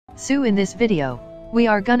So in this video, we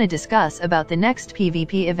are gonna discuss about the next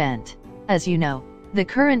PvP event. As you know, the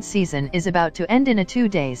current season is about to end in 2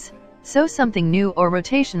 days, so something new or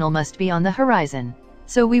rotational must be on the horizon.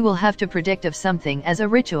 So we will have to predict of something as a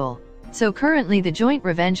ritual. So currently the Joint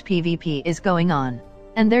Revenge PvP is going on,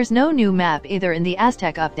 and there's no new map either in the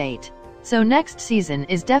Aztec update. So next season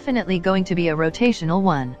is definitely going to be a rotational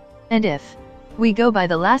one. And if we go by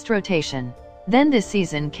the last rotation, then this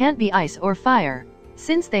season can't be ice or fire,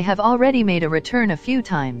 since they have already made a return a few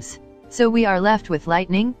times. So we are left with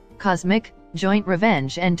lightning, cosmic, Joint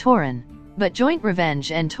Revenge and Tauren. But Joint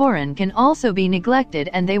Revenge and Tauren can also be neglected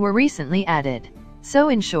and they were recently added. So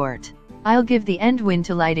in short, I'll give the end win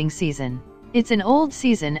to lighting season. It's an old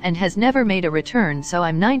season and has never made a return, so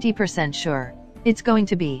I'm 90% sure it's going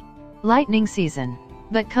to be lightning season.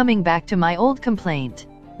 But coming back to my old complaint,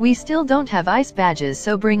 we still don't have ice badges,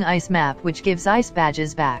 so bring ice map which gives ice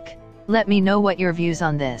badges back. Let me know what your views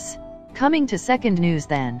on this. Coming to second news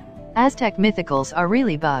then. Aztec Mythicals are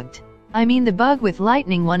really bugged. I mean, the bug with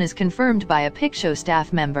lightning one is confirmed by a Picture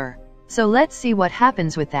staff member. So let's see what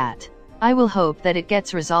happens with that. I will hope that it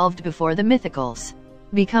gets resolved before the Mythicals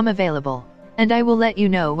become available, and I will let you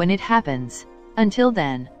know when it happens. Until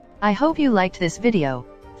then, I hope you liked this video.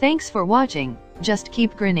 Thanks for watching. Just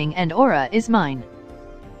keep grinning and aura is mine.